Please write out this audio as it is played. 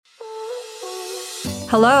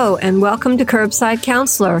Hello, and welcome to Curbside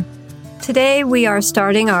Counselor. Today, we are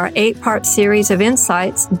starting our 8-part series of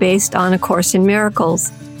insights based on A Course in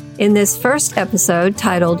Miracles. In this first episode,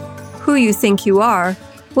 titled Who You Think You Are,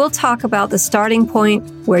 we'll talk about the starting point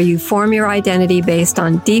where you form your identity based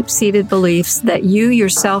on deep-seated beliefs that you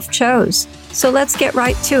yourself chose. So let's get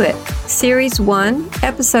right to it. Series 1,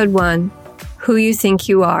 Episode 1, Who You Think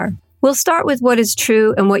You Are. We'll start with what is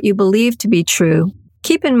true and what you believe to be true.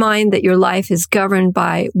 Keep in mind that your life is governed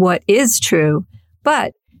by what is true,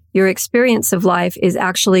 but your experience of life is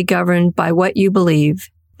actually governed by what you believe.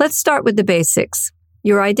 Let's start with the basics.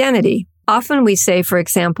 Your identity. Often we say, for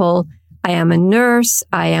example, I am a nurse,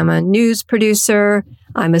 I am a news producer,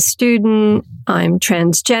 I'm a student, I'm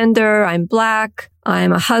transgender, I'm Black,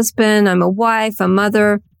 I'm a husband, I'm a wife, a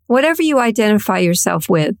mother, whatever you identify yourself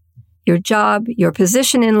with, your job, your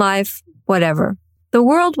position in life, whatever. The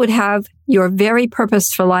world would have your very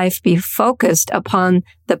purpose for life be focused upon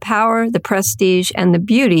the power, the prestige, and the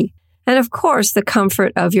beauty, and of course, the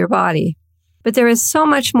comfort of your body. But there is so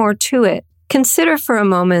much more to it. Consider for a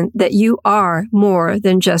moment that you are more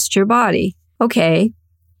than just your body. Okay,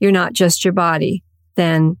 you're not just your body.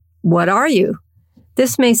 Then what are you?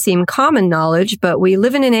 This may seem common knowledge, but we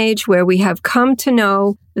live in an age where we have come to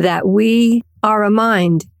know that we are a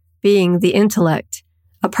mind, being the intellect,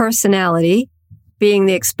 a personality, being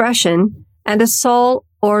the expression, and a soul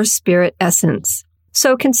or spirit essence.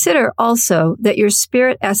 So consider also that your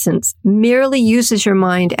spirit essence merely uses your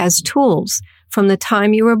mind as tools from the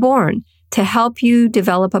time you were born to help you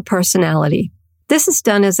develop a personality. This is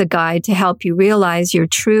done as a guide to help you realize your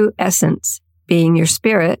true essence, being your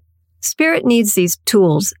spirit. Spirit needs these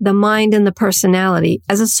tools, the mind and the personality,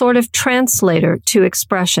 as a sort of translator to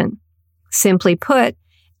expression. Simply put,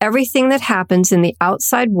 everything that happens in the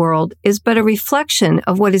outside world is but a reflection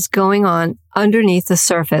of what is going on underneath the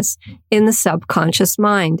surface in the subconscious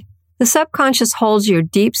mind. The subconscious holds your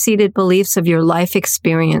deep-seated beliefs of your life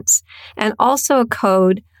experience and also a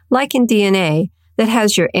code, like in DNA, that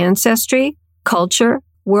has your ancestry, culture,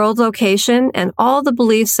 world location, and all the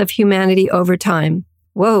beliefs of humanity over time.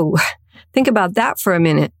 Whoa, think about that for a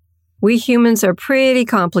minute. We humans are pretty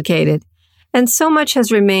complicated, and so much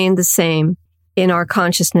has remained the same in our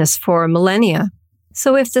consciousness for millennia.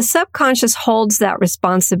 So if the subconscious holds that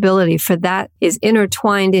responsibility for that is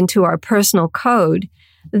intertwined into our personal code,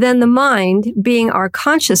 then the mind, being our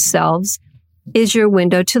conscious selves, is your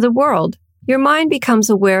window to the world. Your mind becomes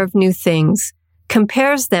aware of new things,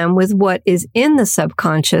 compares them with what is in the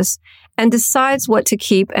subconscious, and decides what to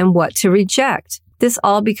keep and what to reject. This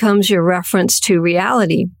all becomes your reference to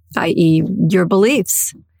reality, i.e., your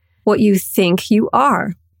beliefs, what you think you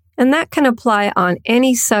are. And that can apply on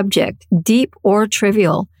any subject, deep or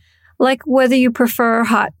trivial, like whether you prefer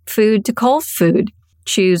hot food to cold food,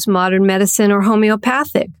 choose modern medicine or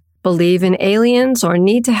homeopathic, believe in aliens or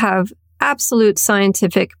need to have absolute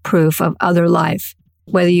scientific proof of other life,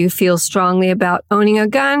 whether you feel strongly about owning a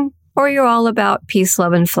gun or you're all about peace,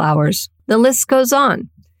 love, and flowers. The list goes on.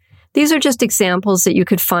 These are just examples that you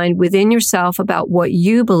could find within yourself about what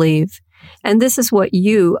you believe, and this is what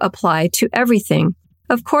you apply to everything.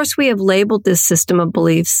 Of course, we have labeled this system of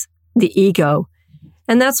beliefs the ego,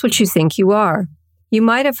 and that's what you think you are. You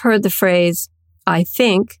might have heard the phrase, I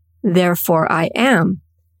think, therefore I am.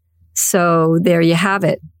 So there you have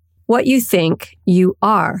it. What you think you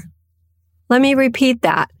are. Let me repeat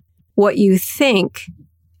that. What you think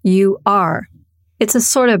you are. It's a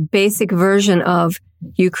sort of basic version of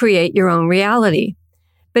you create your own reality,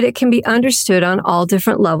 but it can be understood on all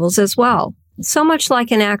different levels as well. So much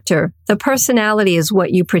like an actor, the personality is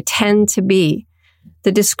what you pretend to be.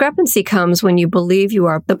 The discrepancy comes when you believe you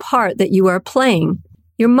are the part that you are playing.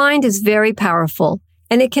 Your mind is very powerful,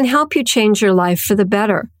 and it can help you change your life for the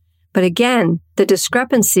better. But again, the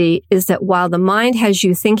discrepancy is that while the mind has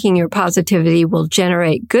you thinking your positivity will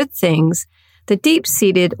generate good things, the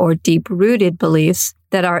deep-seated or deep-rooted beliefs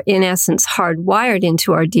that are in essence hardwired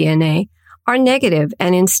into our DNA are negative,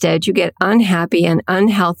 and instead you get unhappy and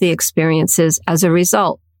unhealthy experiences as a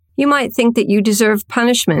result. You might think that you deserve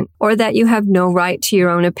punishment, or that you have no right to your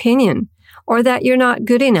own opinion, or that you're not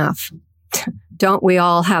good enough. Don't we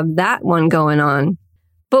all have that one going on?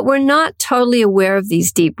 But we're not totally aware of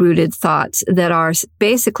these deep-rooted thoughts that are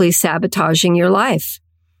basically sabotaging your life.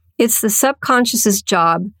 It's the subconscious's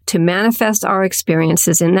job to manifest our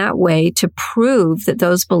experiences in that way to prove that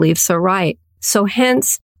those beliefs are right. So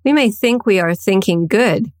hence, we may think we are thinking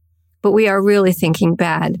good, but we are really thinking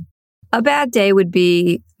bad. A bad day would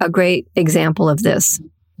be a great example of this.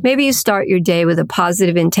 Maybe you start your day with a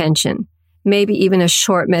positive intention, maybe even a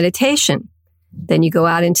short meditation. Then you go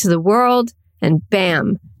out into the world and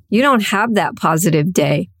bam, You don't have that positive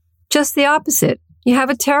day. Just the opposite. You have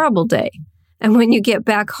a terrible day. And when you get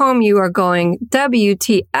back home, you are going,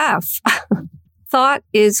 WTF. Thought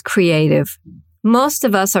is creative. Most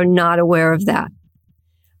of us are not aware of that.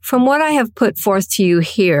 From what I have put forth to you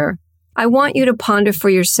here, I want you to ponder for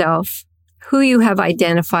yourself who you have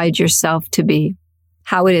identified yourself to be,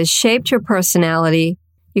 how it has shaped your personality.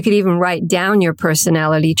 You could even write down your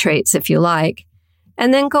personality traits if you like,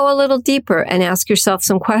 and then go a little deeper and ask yourself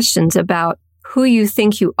some questions about who you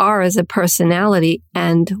think you are as a personality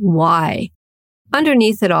and why.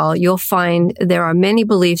 Underneath it all, you'll find there are many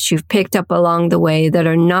beliefs you've picked up along the way that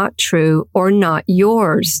are not true or not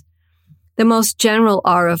yours. The most general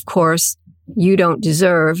are, of course, you don't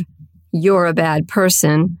deserve, you're a bad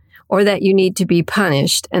person, or that you need to be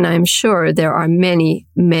punished, and I'm sure there are many,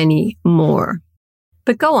 many more.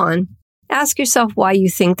 But go on. Ask yourself why you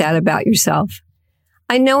think that about yourself.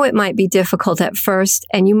 I know it might be difficult at first,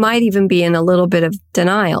 and you might even be in a little bit of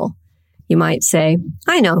denial. You might say,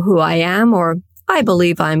 I know who I am, or I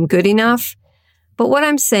believe I'm good enough. But what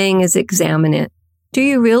I'm saying is examine it. Do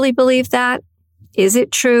you really believe that? Is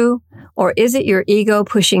it true, or is it your ego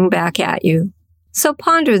pushing back at you? So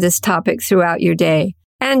ponder this topic throughout your day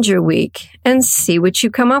and your week and see what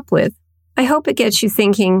you come up with. I hope it gets you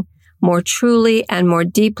thinking more truly and more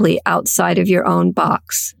deeply outside of your own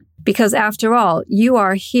box. Because after all, you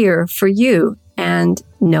are here for you and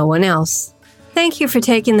no one else. Thank you for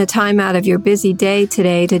taking the time out of your busy day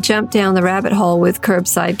today to jump down the rabbit hole with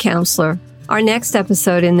Curbside Counselor. Our next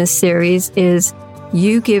episode in this series is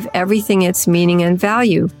You Give Everything Its Meaning and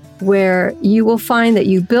Value, where you will find that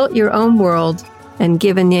you built your own world and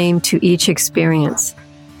give a name to each experience.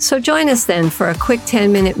 So join us then for a quick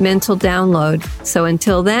 10-minute mental download. So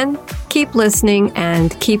until then, keep listening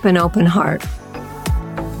and keep an open heart.